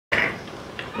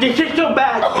This is so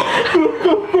bad.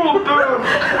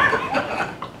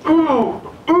 Ooh,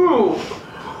 ooh.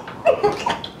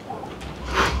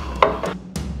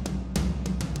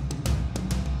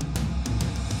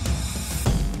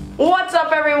 What's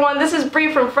up, everyone? This is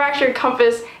Bree from Fractured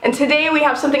Compass, and today we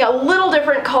have something a little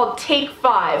different called Take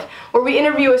 5, where we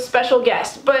interview a special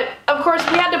guest. But of course,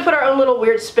 we had to put our own little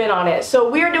weird spin on it, so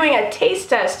we are doing a taste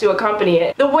test to accompany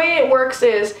it. The way it works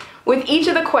is, with each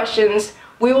of the questions,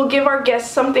 we will give our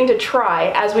guests something to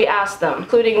try as we ask them,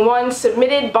 including one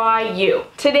submitted by you.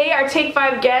 Today, our Take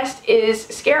 5 guest is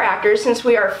scare actor, since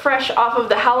we are fresh off of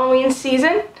the Halloween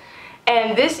season.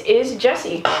 And this is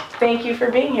Jesse. Thank you for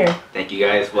being here. Thank you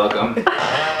guys, welcome.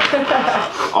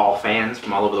 All fans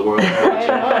from all over the world. Right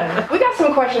on. We got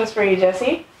some questions for you,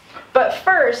 Jesse. But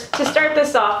first, to start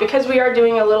this off, because we are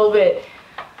doing a little bit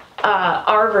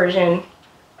our version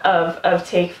of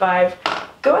Take 5,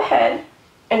 go ahead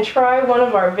and try one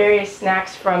of our various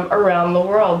snacks from around the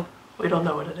world. We don't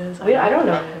know what it is. I don't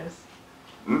know what it is.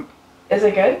 Mm. Is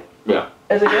it good? Yeah.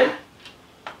 Is it good?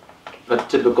 A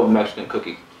typical Mexican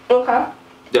cookie. Okay.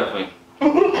 Definitely.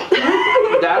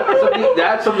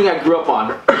 That's something I grew up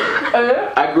on.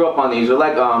 I grew up on these. They're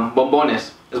like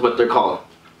bombones is what they're called.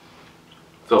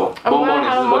 So bombones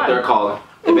is what they're called.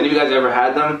 If any of you guys ever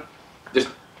had them, just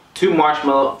 4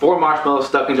 marshmallows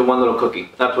stuck into one little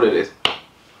cookie. That's what it is.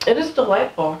 It is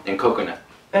delightful. And coconut.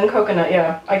 And coconut,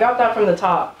 yeah. I got that from the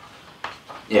top.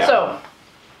 Yeah. So,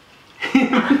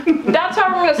 that's how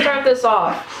we're going to start this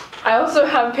off. I also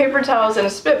have paper towels and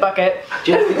a spit bucket.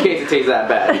 Just in case it tastes that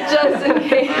bad. Just in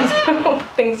case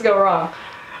things go wrong.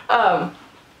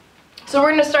 So we're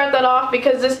going to start that off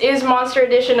because this is Monster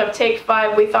Edition of Take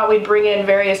 5. We thought we'd bring in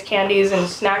various candies and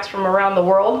snacks from around the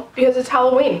world because it's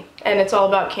Halloween and it's all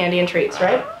about candy and treats,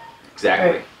 right?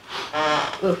 Exactly. Right.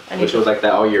 Ooh, Wish it was like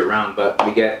that all year round, but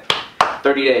we get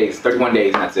 30 days, 31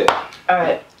 days, and that's it.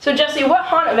 Alright. So Jesse, what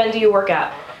haunt event do you work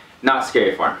at? Not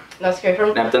Scary Farm. Not Scary Farm?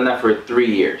 And I've done that for 3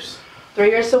 years. 3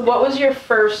 years? So what was your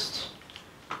first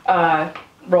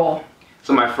role?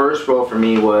 So my first role for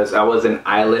me was, I was an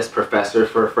eyeless professor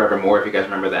for Forevermore, if you guys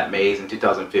remember that maze, in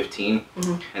 2015.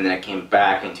 Mm-hmm. And then I came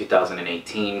back in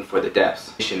 2018 for the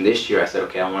Depths. And this year I said,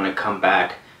 okay, I want to come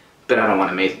back, but I don't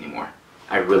want a maze anymore.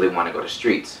 I really want to go to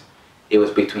streets. It was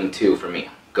between two for me,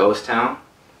 Ghost Town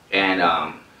and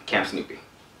Camp Snoopy,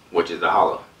 which is the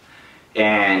Hollow.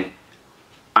 And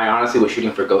I honestly was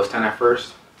shooting for Ghost Town at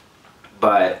first,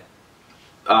 but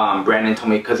Brandon told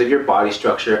me, because of your body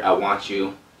structure, I want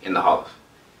you in the Hollows.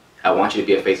 I want you to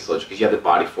be a Faceless Solider because you have the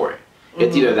body for it. Mm-hmm.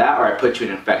 It's either that or I put you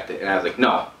in Infected. And I was like,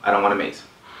 no, I don't want a maze.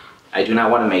 I do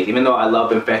not want a maze. Even though I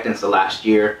love Infected since the last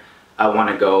year, I want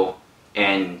to go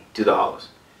and do the Hollows.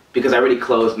 Because I already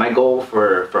closed. My goal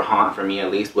for Haunt, for me at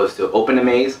least, was to open a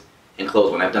maze and close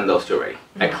one. I've done those two already.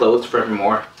 Mm-hmm. I closed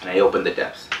Forevermore and I opened the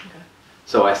Depths. Okay.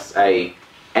 So I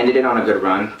ended it on a good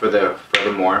run for the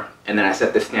Forevermore, and then I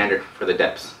set the standard for the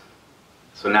Depths.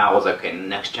 So now I was like, okay,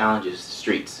 next challenge is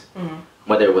streets. Mm-hmm.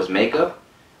 Whether it was makeup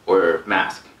or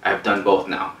mask. I've done both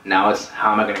now. Now it's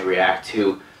how am I going to react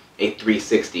to a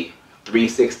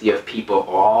 360 of people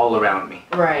all around me.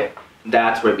 Right.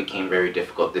 That's where it became very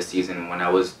difficult this season when I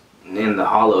was in the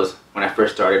Hollows. When I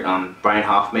first started, Brian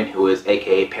Hoffman, who is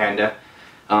aka Panda,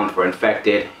 for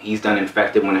Infected. He's done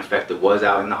Infected when Infected was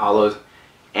out in the Hollows.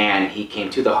 And he came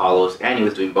to the Hollows, and he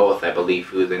was doing both, I believe.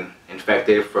 He was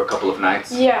Infected for a couple of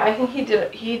nights. Yeah, I think he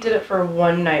did it for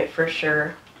one night for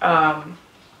sure.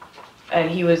 And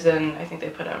he was in, I think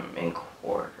they put him in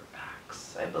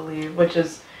quarterbacks, I believe, which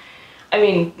is, I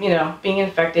mean, you know, being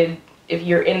Infected, if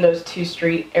you're in those two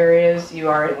street areas, you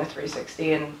are in the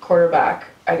 360, and quarterback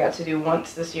I got to do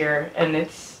once this year, and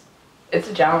it's a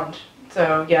challenge.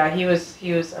 So yeah, he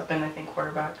was up in, I think,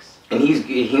 quarterbacks. And he's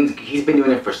been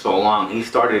doing it for so long. He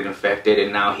started Infected,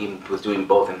 and now he was doing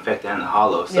both Infected and the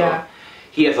Hollow. So yeah.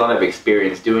 He has a lot of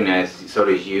experience doing that. So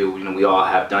does you. You know, we all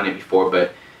have done it before.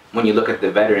 But when you look at the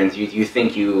veterans, you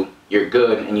think you're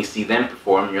good, and you see them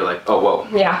perform, you're like, oh whoa.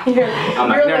 Yeah. I'm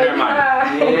like, no, never mind.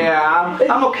 Yeah,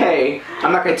 I'm okay.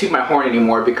 I'm not gonna toot my horn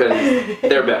anymore because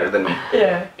they're better than me.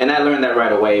 Yeah. And I learned that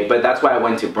right away. But that's why I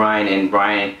went to Brian, and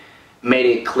Brian made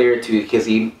it clear to, because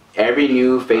every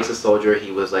new Faceless Soldier,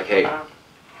 he was like, hey,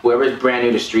 whoever's brand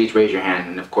new to streets, raise your hand.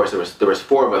 And of course, there was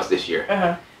 4 of us this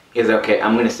year. He's like, okay,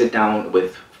 I'm going to sit down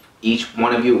with each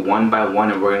one of you one by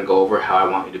one, and we're going to go over how I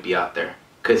want you to be out there.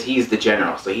 Because he's the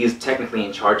general, so he's technically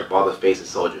in charge of all the Faceless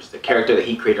Soldiers, the character that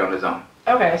he created on his own.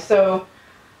 Okay, so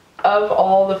of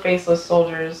all the Faceless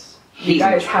Soldiers, you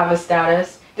guys have a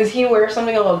status. Does he wear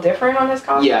something a little different on his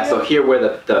costume? Yeah, so here wear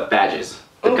the badges.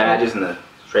 The badges and the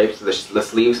drapes, the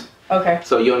sleeves. Okay.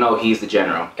 So you'll know he's the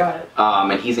general. Got it.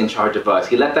 And he's in charge of us.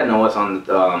 He let that know us on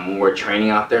when we're training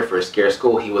out there for scare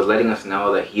school. He was letting us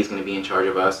know that he's going to be in charge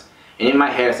of us. And in my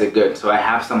head, I said, good. So I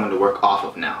have someone to work off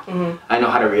of now. I know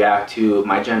how to react to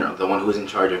my general, the one who's in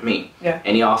charge of me. Yeah.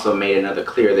 And he also made another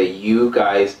clear that you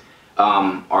guys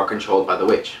are controlled by the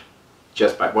witch,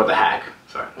 or the hag.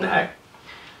 Sorry, the hag.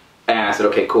 And I said,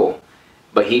 okay, cool.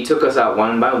 But he took us out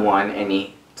one by one, and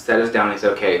he set us down and he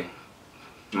said, okay,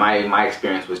 my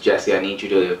experience was, Jesse, I need you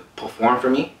to perform for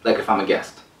me like if I'm a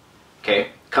guest. Okay?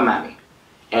 Come at me.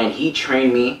 And he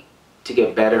trained me to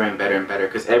get better and better and better,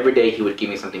 because every day he would give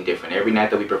me something different. Every night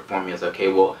that we performed, he was like,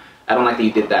 okay, well, I don't like that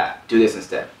you did that. Do this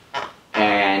instead.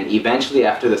 And eventually,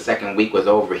 after the second week was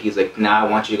over, he's like, now I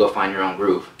want you to go find your own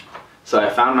groove. So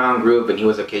I found my own groove, and he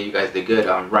was like, okay, you guys did good.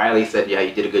 Riley said, yeah,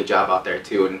 you did a good job out there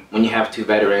too. And when you have two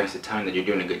veterans to tell you that you're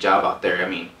doing a good job out there, I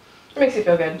mean, it makes you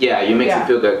feel good. Yeah, it makes you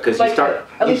feel good, because like, you start.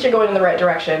 At least you're going in the right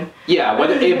direction. Yeah,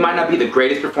 whether it might not be the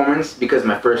greatest performance because it's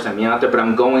my first time being out there, but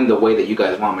I'm going the way that you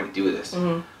guys want me to do this.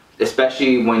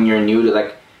 Especially when you're new to,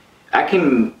 like, I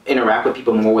can interact with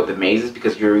people more with the mazes,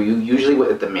 because you usually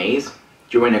with the maze,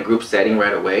 you're in a group setting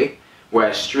right away.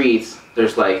 Whereas streets,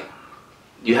 there's like,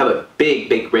 you have a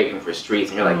big break room for streets,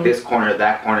 and you're like this corner,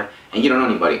 that corner, and you don't know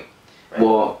anybody. Right.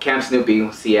 Well, Camp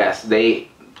Snoopy, CS, they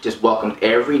just welcomed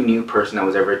every new person that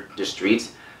was ever to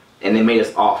streets, and they made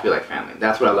us all feel like family.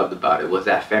 That's what I loved about it, was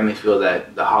that family feel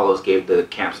that the Hollows gave, the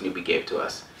Camp Snoopy gave to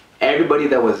us. Everybody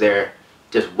that was there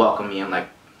just welcomed me and like,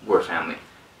 we're family.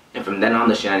 And from then on,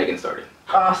 the shenanigans started.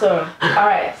 Awesome.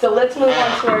 Alright, so let's move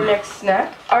on to our next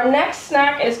snack. Our next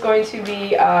snack is going to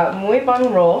be Muy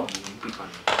Bun Roll.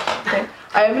 Okay.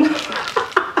 I have no...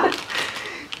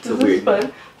 This is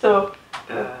fun. So,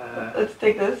 let's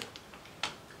take this.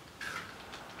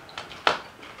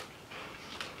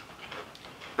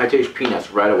 I taste peanuts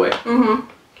right away.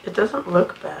 It doesn't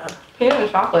look bad. Peanut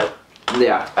and chocolate.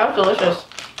 Yeah. That's delicious.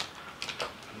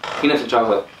 Peanuts and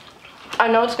chocolate. I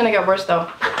know it's gonna get worse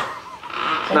though.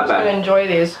 I'm not just bad. gonna enjoy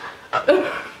these. No,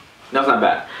 it's not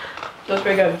bad. That's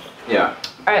pretty good. Yeah.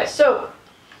 Alright, so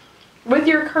with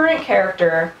your current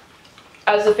character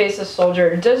as the Faceless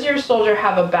Soldier, does your soldier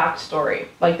have a backstory,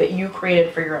 like that you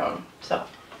created for your own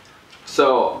self?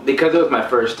 So, because it was my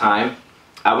first time,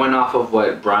 I went off of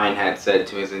what Brian had said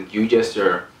to me, is you just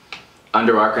are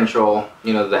under our control,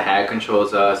 you know, the hag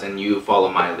controls us, and you follow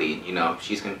my lead, you know,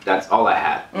 that's all I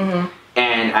had.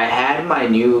 And I had my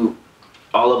new,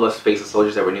 all of us Faceless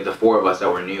Soldiers that were new, the four of us that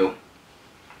were new,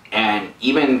 and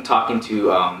even talking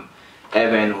to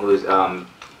Evan, whose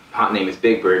hot name is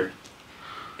Big Bird,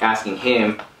 asking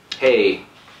him, hey,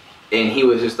 and he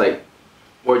was just like,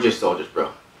 we're just soldiers,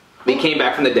 bro. We came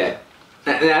back from the dead.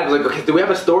 And I was like, okay, do we have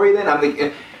a story then? I'm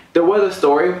like, there was a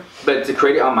story, but to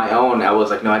create it on my own, I was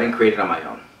like, no, I didn't create it on my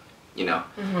own, you know.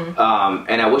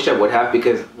 And I wish I would have,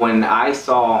 because when I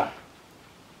saw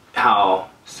how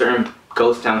certain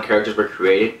Ghost Town characters were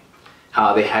created,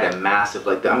 how they had a massive,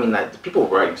 like, I mean, like, people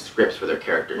were writing scripts for their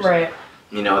characters. Right.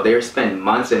 You know, they were spending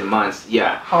months and months,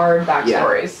 hard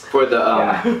backstories. For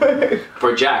the,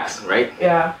 for Jax, right?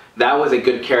 Yeah. That was a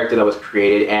good character that was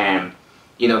created, and,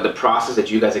 you know, the process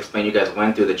that you guys explained, you guys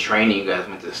went through, the training, you guys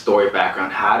went through the story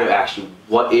background, how to actually,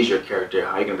 what is your character,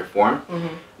 how you can perform.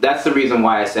 That's the reason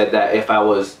why I said that if I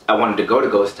wanted to go to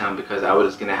Ghost Town, because I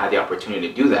was going to have the opportunity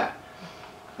to do that.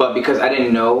 But because I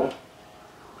didn't know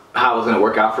how it was going to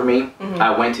work out for me,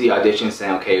 I went to the audition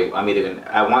saying, okay, I'm either going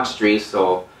to, I want streets,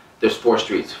 so there's 4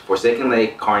 streets: Forsaken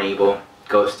Lake, Carnival,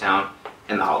 Ghost Town,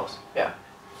 and the Hollows. Yeah.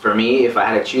 For me, if I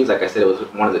had to choose, like I said, it was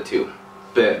one of the 2.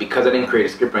 But because I didn't create a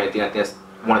script or anything, I think that's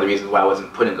one of the reasons why I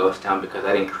wasn't put in Ghost Town, because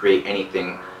I didn't create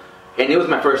anything. And it was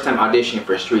my first time auditioning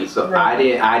for streets, so I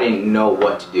didn't know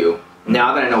what to do.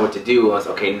 Now that I know what to do, I was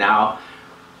okay, now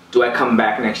do I come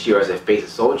back next year as a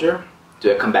Faceless Soldier?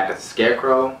 Do I come back as a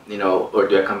Scarecrow, you know, or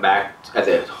do I come back as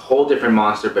a whole different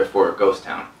monster before Ghost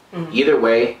Town? Either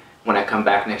way, when I come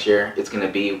back next year, it's going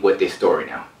to be with this story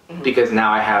now. Because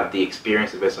now I have the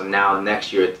experience of it, so now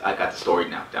next year I got the story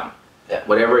knocked down.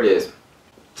 Whatever it is.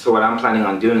 So what I'm planning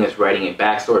on doing is writing a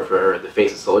backstory for the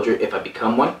Faceless Soldier if I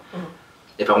become one.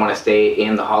 If I want to stay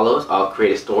in the Hollows, I'll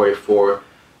create a story for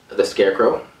the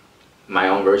Scarecrow, my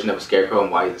own version of a Scarecrow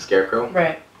and why he's a Scarecrow.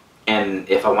 Right. And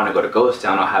if I want to go to Ghost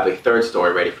Town, I'll have a 3rd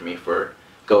story ready for me for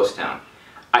Ghost Town.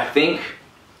 I think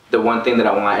the one thing that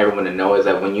I want everyone to know is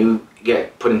that when you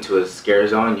get put into a scare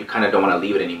zone, you kind of don't want to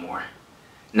leave it anymore.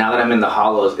 Now that I'm in the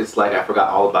Hollows, it's like I forgot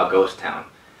all about Ghost Town.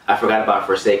 I forgot about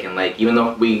Forsaken Lake, even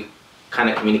though we kind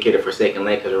of communicated Forsaken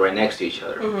Lake because we're right next to each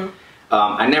other.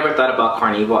 I never thought about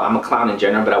Carnival. I'm a clown in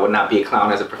general, but I would not be a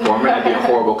clown as a performer. I'd be a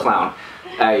horrible clown.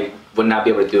 I would not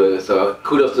be able to do it. So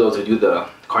kudos to those who do the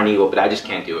Carnival, but I just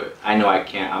can't do it. I know I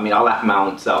can't. I mean, I'll laugh at my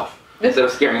own self instead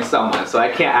of scaring someone. So I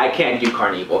can't do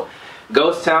Carnival.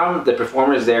 Ghost Town, the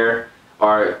performers there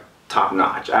are top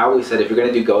notch. I always said if you're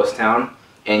gonna do Ghost Town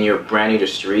and you're brand new to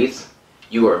streets,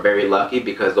 you are very lucky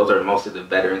because those are most of the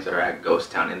veterans that are at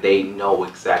Ghost Town and they know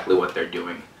exactly what they're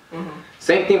doing.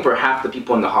 Same thing for half the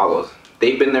people in the Hollows.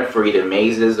 They've been there for either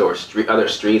mazes or other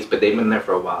streets, but they've been there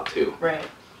for a while too. Right.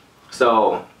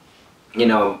 So, you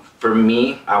know, for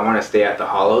me, I want to stay at the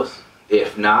Hollows.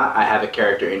 If not, I have a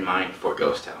character in mind for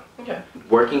Ghost Town. Okay.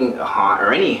 Working a haunt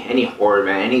or any horror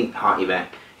event, any haunt event,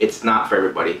 it's not for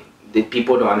everybody. The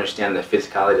people don't understand the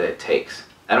physicality that it takes.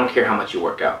 I don't care how much you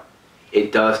work out.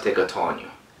 It does take a toll on you.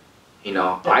 You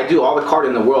know, I do all the card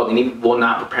in the world and it will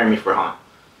not prepare me for haunt.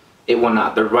 It will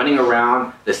not. They're running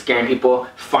around, they're scaring people,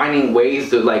 finding ways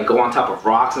to like go on top of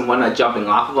rocks and whatnot, jumping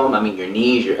off of them. I mean, your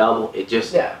knees, your elbow, it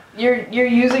just... Yeah. You're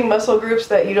using muscle groups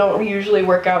that you don't usually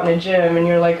work out in a gym, and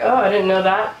you're like, oh, I didn't know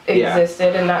that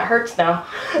existed, and that hurts now.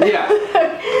 Yeah.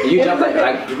 You jumped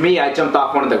like for me, I jumped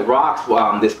off one of the rocks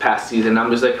this past season.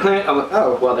 I'm just like,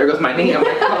 oh, well, there goes my knee. I'm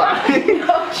like, come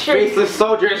on. Faceless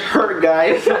Solider is hurt,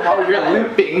 guys. While you're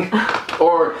limping,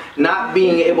 or not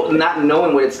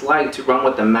knowing what it's like to run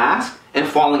with a mask and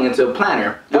falling into a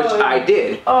planter, which I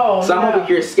did. Oh, so I'm over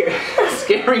here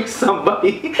scaring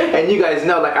somebody, and you guys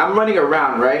know, like, I'm running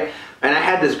around, right? And I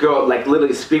had this girl, like,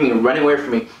 literally screaming, running away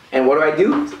from me. And what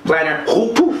do? Planter,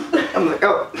 oh, poof. I'm like,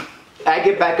 oh. I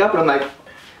get back up, and I'm like,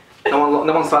 no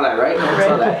one saw that, right? No one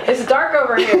saw that. It's dark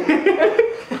over here.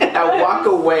 And I walk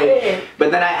away,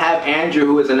 but then I have Andrew,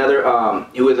 who is another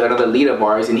lead of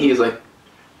ours, and he's like,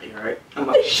 are you alright? I'm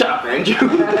like, shut up, Andrew.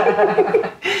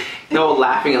 No,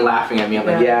 laughing at me. I'm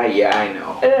like, yeah, I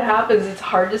know. And it happens. It's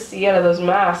hard to see out of those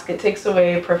masks. It takes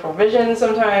away peripheral vision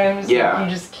sometimes. Yeah. You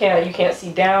just can't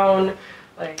see down.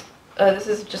 Like, this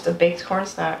is just a baked corn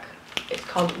snack. It's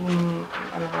called, I don't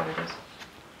know what it is.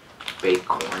 Baked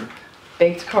corn?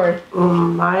 Baked corn.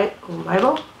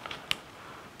 Umaibo?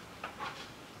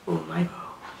 Umaibo.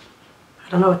 I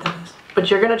don't know what that is. But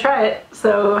you're gonna try it,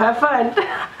 so have fun.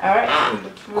 Alright.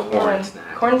 Corn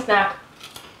snack. Corn snack.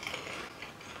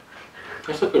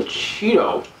 It's like a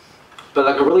Cheeto, but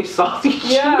like a really salty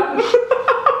Cheeto. Yeah.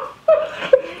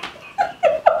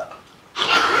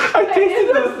 I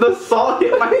tasted the salt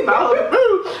in my mouth.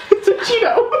 Ooh, it's a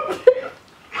Cheeto.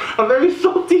 A very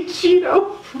salty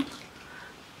Cheeto.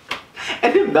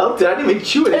 And it melted. I didn't even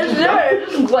chew it. It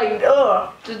just like,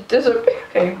 just disappear.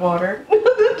 Okay, water.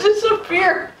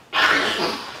 Disappear.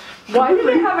 Why do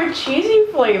they have a cheesy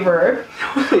flavor?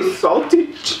 That was a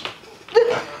salty.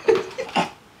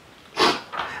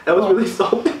 That was really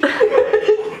salty.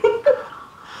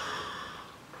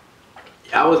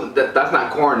 That's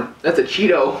not corn. That's a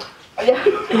Cheeto. Yeah.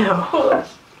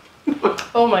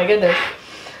 Oh my goodness.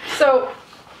 So,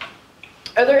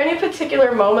 are there any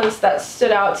particular moments that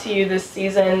stood out to you this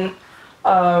season?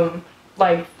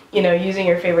 Like, you know, using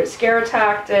your favorite scare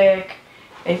tactic,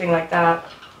 anything like that?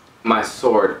 My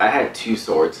sword. I had 2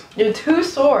 swords. You had 2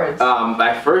 swords?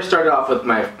 I first started off with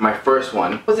my first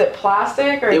one. Was it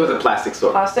plastic? Or it was a plastic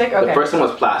sword. Plastic? Okay. The first one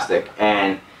was plastic,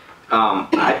 and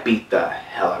I beat the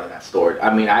hell out of that sword.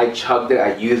 I mean, I chugged it,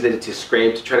 I used it to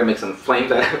scrape, to try to make some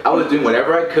flames. I was doing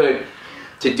whatever I could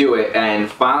to do it, and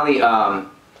finally,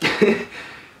 it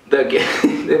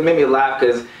made me laugh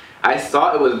because I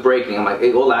saw it was breaking. I'm like,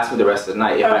 it will last me the rest of the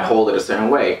night if I hold it a certain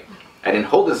way. I didn't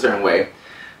hold it a certain way.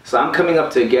 So I'm coming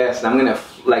up to a guest, and I'm gonna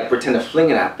like pretend to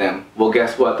fling it at them. Well,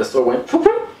 guess what? The sword went,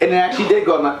 and it actually did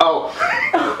go. I'm like, oh.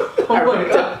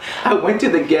 I went to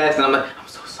the guest, and I'm like, I'm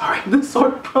so sorry, the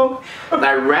sword broke. And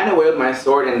I ran away with my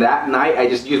sword, and that night I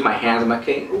just used my hands. I'm like,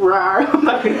 okay, rawr. I'm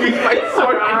not gonna use my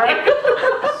sword anymore.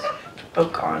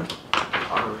 Spoke on.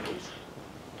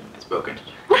 It's broken.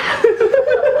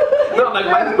 No, like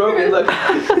mine's broken. Look.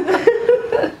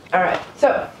 All right,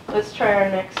 so let's try our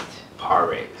next.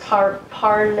 Parlays.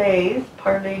 Parlays.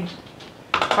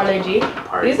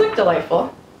 These look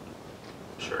delightful.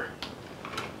 Sure.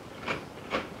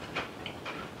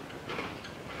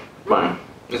 Fine.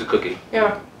 It's a cookie.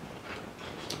 Yeah.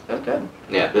 That's good.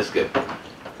 Yeah, this is good.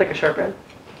 It's like a shortbread.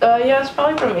 Yeah, it's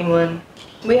probably from England.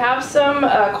 We have some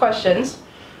questions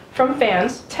from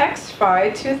fans.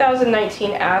 TextFi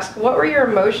 2019 asked, what were your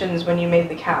emotions when you made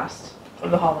the cast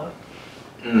of The Hollow?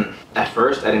 At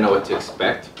first, I didn't know what to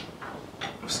expect.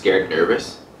 I was scared,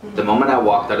 nervous. The moment I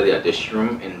walked out of the audition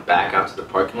room and back out to the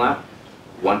parking lot,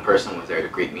 one person was there to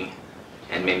greet me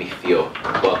and made me feel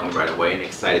welcome right away and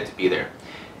excited to be there.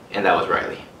 And that was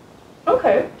Riley.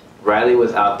 Okay. Riley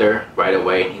was out there right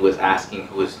away, and he was asking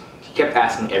he kept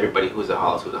asking everybody who's the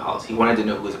Hollows, who's the Hollows. He wanted to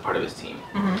know who was a part of his team.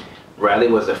 Riley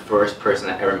was the first person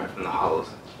I ever met from the Hollows.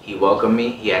 he welcomed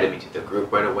me. He added me to the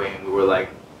group right away, and we were like,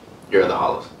 "You're the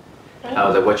Hollows." I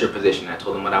was like, "What's your position?" I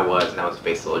told him what I was, and I was a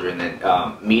Faceless Solider. And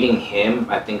then meeting him,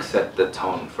 I think, set the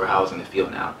tone for how I was going to feel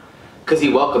now. Because he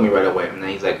welcomed me right away, and then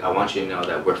he's like, "I want you to know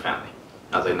that we're family."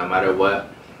 I was like, "No matter what,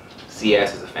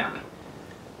 CS is a family.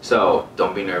 So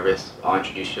don't be nervous. I'll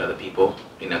introduce you to other people.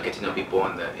 You know, get to know people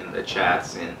in the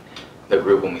chats and the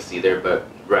group when we see there." But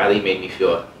Riley made me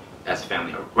feel as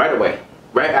family right away.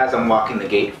 Right as I'm walking the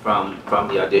gate from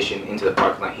the audition into the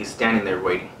parking lot, he's standing there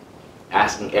waiting,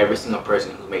 asking every single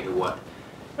person who made who what.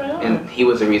 And he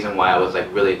was the reason why I was like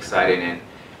really excited and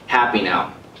happy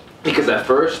now. Because at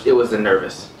first it was the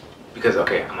nervous. Because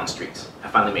okay, I'm on streets. I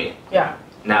finally made it. Yeah.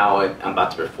 Now I'm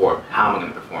about to perform. How am I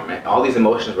going to perform it? All these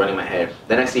emotions running in my head.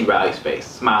 Then I see Riley's face,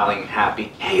 smiling,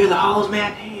 happy. "Hey, you're the Hollows,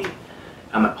 man. Hey."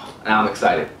 I'm like, oh, now I'm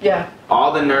excited. Yeah.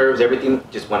 All the nerves, everything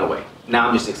just went away. Now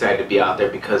I'm just excited to be out there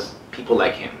because people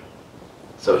like him.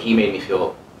 So he made me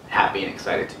feel happy and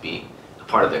excited to be a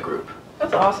part of the group.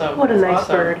 That's awesome. What a That's nice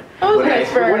awesome. bird. That was a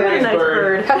nice bird. What a nice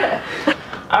bird.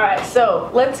 All right, so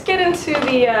let's get into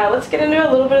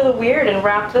a little bit of the weird and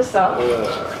wrap this up.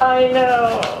 I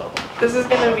know this is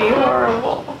gonna be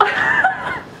horrible.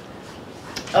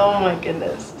 Oh my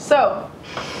goodness. So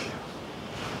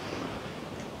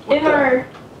in our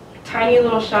tiny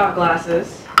little shot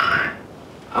glasses,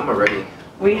 I'm ready.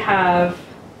 we have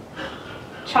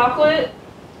chocolate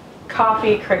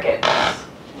coffee crickets.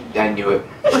 I knew it.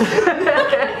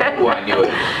 Oh, I knew it.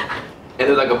 And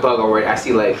there's like a bug already. I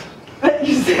see legs.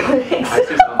 You see legs? I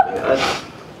see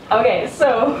something. Okay,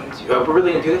 so We're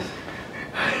really gonna do this?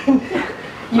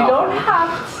 you No. don't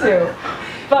have to,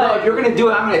 but No, if you're gonna do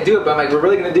it, I'm gonna do it. But I'm like, we're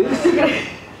really gonna do this?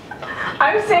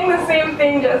 I'm saying the same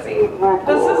thing, Jesse. This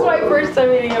is my first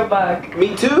time eating a bug.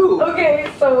 Me too. Okay,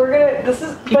 so we're gonna. This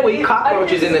is. People but eat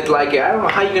cockroaches and it's like, I don't know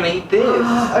how you're gonna eat this.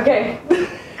 Okay.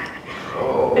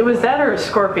 Oh. It was that or a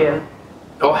scorpion?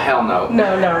 Oh hell no.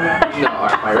 No, no, no. No. All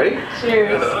right, am I ready?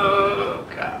 Cheers. Oh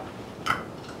god.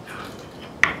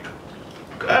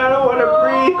 I don't want to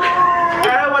breathe.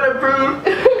 I don't want to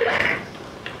breathe.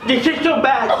 This is so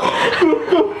bad.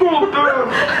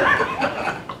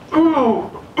 Ooh.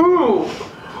 Ooh.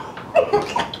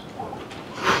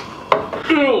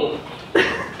 Ew.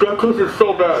 That taste is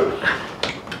so bad.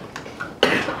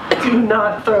 Do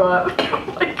not throw up.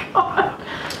 Oh my god.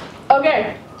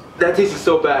 Okay. That tastes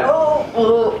so bad.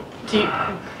 Oh. Do you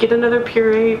get another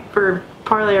puree for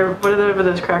Parley or whatever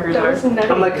those crackers That was are? nutty.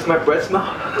 I'm like, is my breath smell?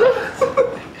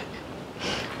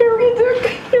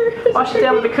 Wash it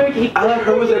down with a cookie. All I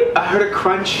heard was I heard a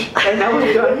crunch, and I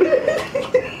was done.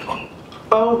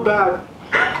 Oh, bad.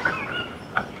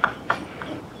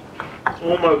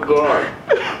 Oh my god.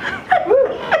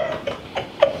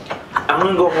 I'm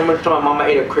gonna go home and tell my mama I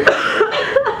ate a cricket.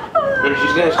 And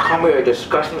she's gonna call me a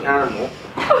disgusting animal.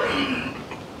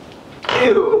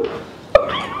 Ew.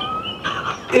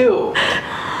 Ew.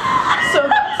 So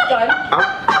that's done.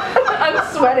 I'm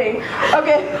sweating.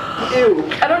 Okay. Ew.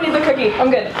 I don't need the cookie. I'm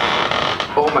good.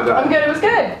 Oh my god. I'm good. It was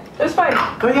good. It was fine.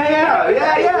 Oh yeah,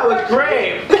 it was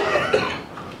great.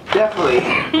 Definitely.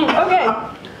 Okay.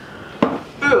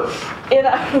 Ew.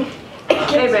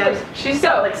 Hey man, she's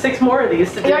got like 6 more of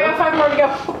these to do. Yeah, I got 5 more to go.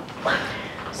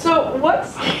 So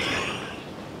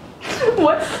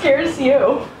what scares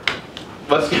you?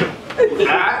 Let's go.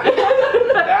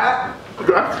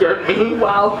 That scared me.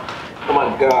 Wow. Oh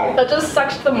my god. That just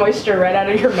sucked the moisture right out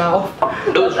of your mouth.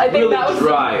 It was really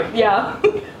dry. Yeah.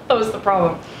 That was the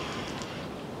problem.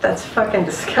 That's fucking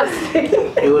disgusting.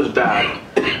 It was bad.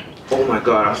 Oh my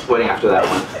god, I'm sweating after that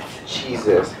one.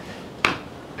 Jesus.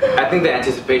 I think the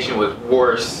anticipation was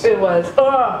worse. It was.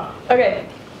 Ugh. Okay.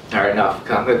 Alright, now I'm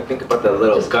gonna think about the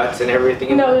little guts and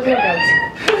everything. No, there's no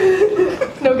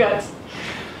guts. No guts.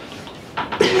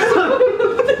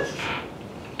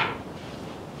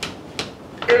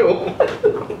 Ew.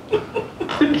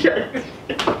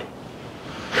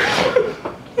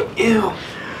 Ew.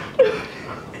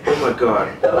 Oh my god.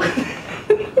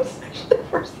 That's actually the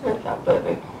first thing that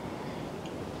happened.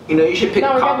 You know, you should pick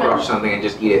No, a we're good cockroach now. or something and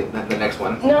just eat it. The next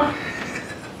one. No.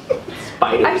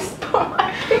 Spiders.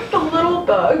 I picked the little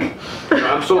bug.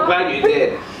 I'm so glad you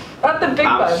did. Not the big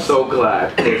I'm bugs. so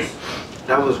glad. 'Cause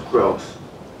that was gross.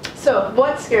 So,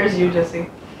 what scares you, Jesse?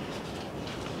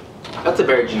 That's a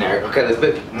very generic. Okay, let's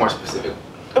be more specific.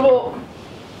 Well,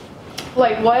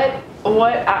 like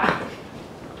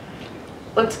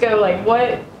let's go, like,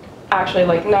 what actually,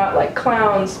 like, not like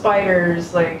clowns,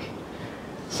 spiders, like...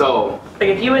 So, Like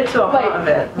if you went to a Like, haunt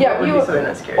event, yeah, what would you- be something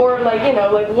that scared you? Or, like, you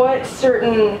know, like, what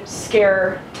certain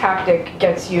scare tactic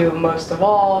gets you most of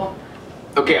all?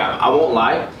 okay, I won't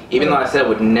lie. Even though I said I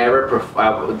would never,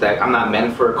 that I'm not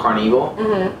meant for Carnival.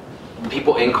 Mm-hmm. the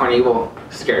people in Carnival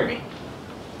scared me.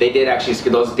 They did actually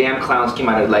scare. Those damn clowns came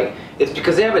out of like, it's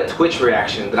because they have a twitch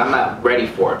reaction that I'm not ready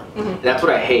for. That's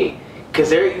what I hate. Because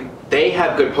they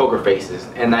have good poker faces,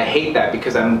 and I hate that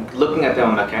because I'm looking at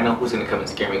them, I'm like, I know who's going to come and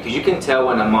scare me. Because you can tell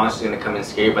when a monster's going to come and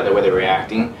scare you by the way they're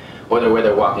reacting or the way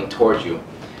they're walking towards you.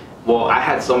 Well, I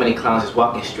had so many clowns just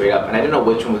walking straight up, and I didn't know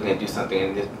which one was going to do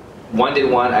something. And one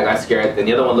did one, I got scared, then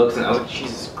the other one looks, and I was like,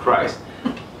 Jesus Christ.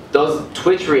 Those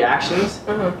twitch reactions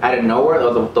out of nowhere,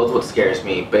 those what scares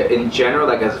me. But in general,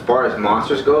 like as far as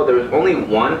monsters go, there was only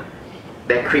one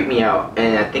that creeped me out,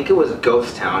 and I think it was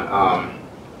Ghost Town.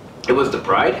 It was the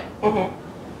bride.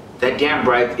 That damn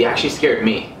bride, it actually scared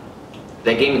me.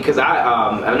 That game, because I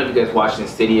don't know if you guys watched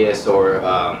Insidious or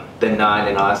The Nun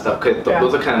and all that stuff, because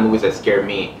those are kind of movies that scare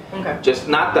me. Just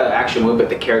not the actual movie, but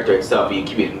the character itself. You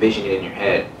keep envisioning it in your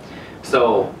head.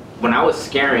 So when I was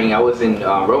scaring, I was in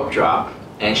Rope Drop,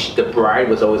 and the bride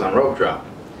was always on Rope Drop.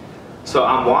 So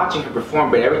I'm watching her perform,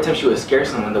 but every time she would scare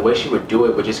someone, the way she would do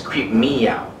it would just creep me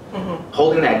out.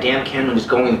 Holding that damn candle and just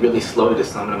going really slowly to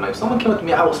someone. I'm like, if someone came up to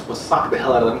me, I will sock the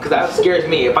hell out of them because that scares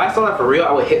me. If I saw that for real,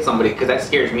 I would hit somebody because that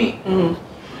scares me.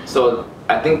 So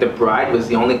I think the bride was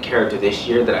the only character this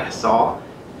year that I saw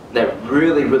that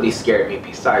really, really scared me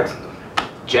besides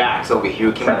Jax over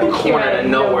here who came out of the corner out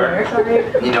of nowhere,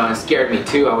 you know, and scared me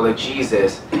too. I was like,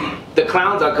 Jesus. The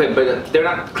clowns I could, but they're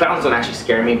not, clowns don't actually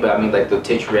scare me, but I mean like the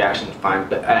titch reaction is fine.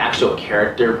 But an actual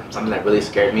character, something that really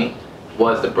scared me,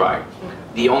 was the bride.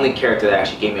 The only character that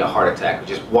actually gave me a heart attack,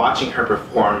 just watching her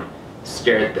perform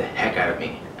scared the heck out of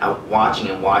me. I was watching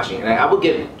and watching, and I would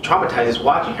get traumatized just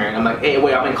watching her, and I'm like, hey,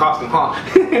 wait, I'm in costume, huh?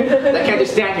 I can't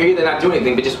just stand here either, not do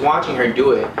anything, but just watching her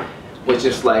do it was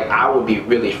just like, I would be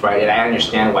really frightened. I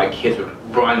understand why kids would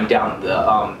run down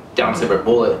the down Silver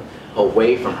Bullet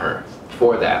away from her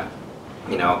for that,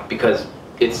 you know, because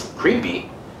it's creepy.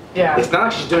 It's not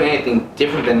like she's doing anything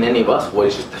different than any of us would.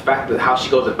 It's just the fact that how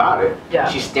she goes about it.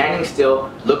 She's standing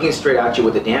still, looking straight at you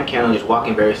with a damn candle, just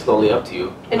walking very slowly up to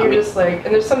you. And you're just like,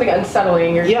 and there's something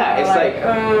unsettling. You're it's like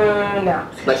no.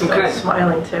 Like some kind of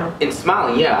smiling too. And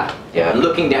smiling, and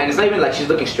looking down. It's not even like she's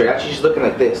looking straight at you. She's looking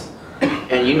like this.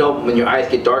 And you know, when your eyes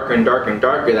get darker and darker and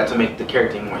darker, that's what makes the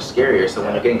character more scarier. So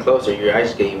when you're getting closer, your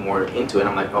eyes get more into it.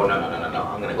 I'm like, oh no,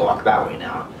 I'm gonna go walk that way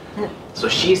now. So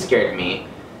she scared me.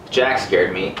 Jack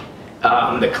scared me.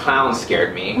 The clowns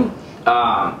scared me.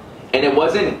 And it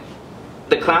wasn't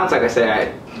the clowns. Like I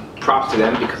said, props to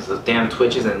them because of the damn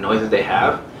twitches and the noises they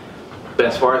have. But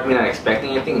as far as me not expecting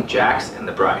anything, Jax and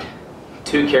the bride,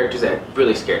 two characters that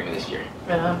really scared me this year.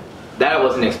 That I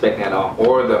wasn't expecting at all,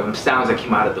 or the sounds that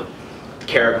came out of the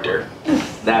character.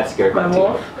 That scared me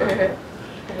too.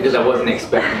 Because I wasn't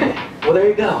expecting it. Well, there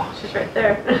you go. She's right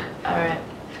there. All right.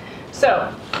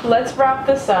 So let's wrap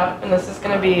this up, and this is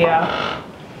gonna be it's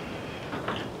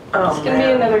gonna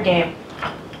be another game.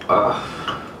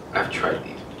 I've tried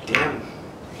these. Damn.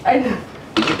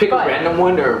 Did you pick a random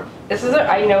one or? This is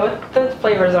I know what the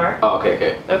flavors are. Oh,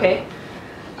 okay. Okay.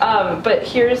 But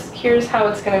here's how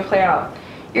it's gonna play out.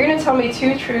 You're gonna tell me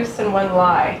 2 truths and 1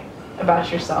 lie about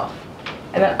yourself,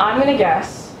 and then I'm gonna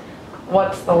guess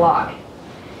what's the lie.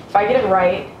 If I get it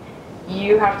right,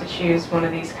 you have to choose one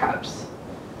of these cups.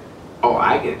 Oh,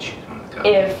 I get to choose one of the cups.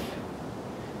 If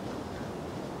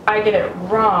I get it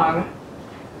wrong,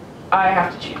 I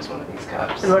have to choose one of these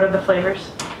cups. And what are the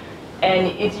flavors? And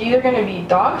it's either going to be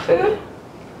dog food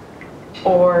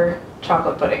or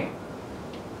chocolate pudding.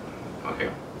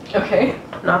 Okay.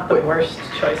 Not the worst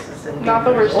choices in Not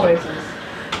the worst choices.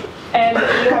 And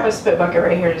you have a spit bucket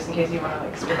right here just in case you want to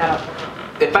like spit that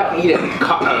out. If I can eat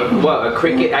a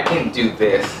cricket, I can do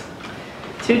this.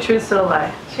 2 truths and a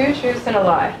lie. 2 truths and a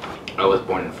lie. I was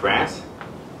born in France.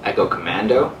 I go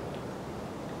commando.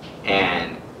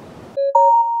 And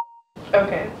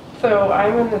okay, so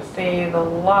I'm gonna say the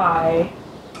lie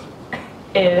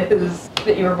is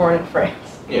that you were born in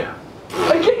France. Yeah.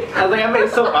 Okay. I was like, I made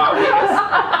it so obvious.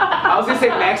 I was gonna say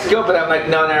Mexico, but I'm like,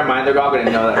 no, never mind. They're all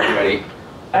gonna know that already.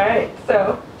 All right.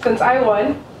 So since I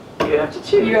won, you have to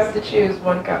choose. You have to choose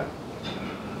 1 cup.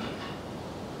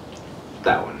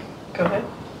 That one. Go ahead.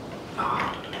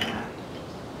 Oh man.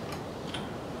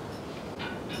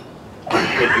 I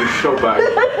hate you so bad.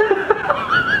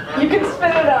 You can spit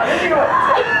it out if you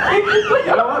want.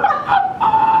 You know what?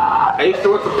 I used to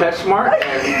work for PetSmart and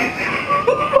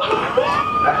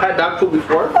I had dog food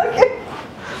before. Okay.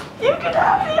 You can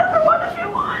have the other one if you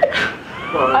want.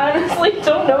 I honestly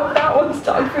don't know if that one's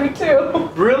dog food too.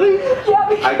 Really? Yeah,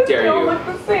 because I dare they all you. look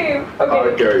the same.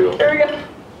 Okay. I dare you. Here we go.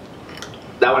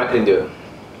 That one I couldn't do it.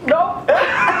 Nope.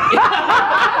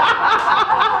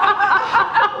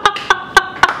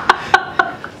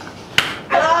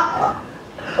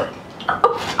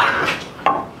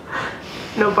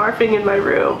 No barfing in my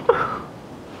room.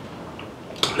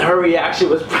 Her reaction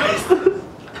was priceless.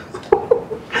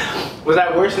 Was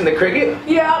that worse than the cricket?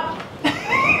 Yeah.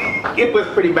 It was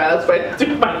pretty bad. That's why I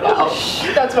threw my mouth.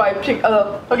 That's why I picked.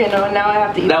 Okay, no, now I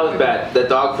have to eat. That was bad. The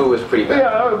dog food was pretty bad. Yeah,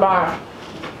 that was bad.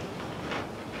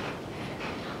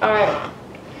 Alright.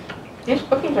 These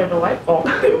cookies are delightful.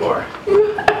 They were.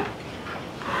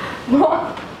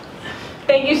 Well,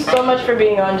 thank you so much for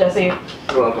being on, Jesse.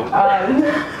 You're welcome.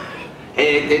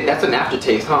 That's an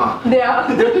aftertaste, huh? Yeah.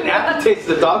 There's an aftertaste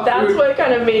of the dog food. That's what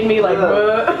kind of made me like,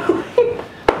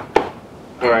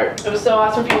 Alright. It was so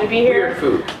awesome for you to be here. Weird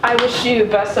food. I wish you the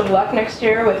best of luck next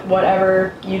year with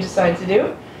whatever you decide to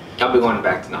do. I'll be going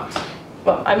back to Knott's.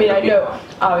 Well, I mean, I know,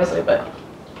 obviously, but,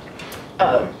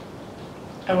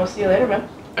 and we'll see you later, man.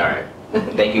 Alright.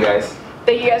 Thank you guys.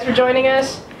 Thank you guys for joining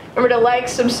us. Remember to like,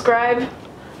 subscribe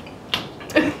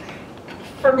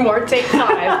for more Take 5.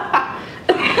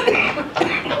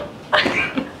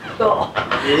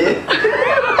 Yeah.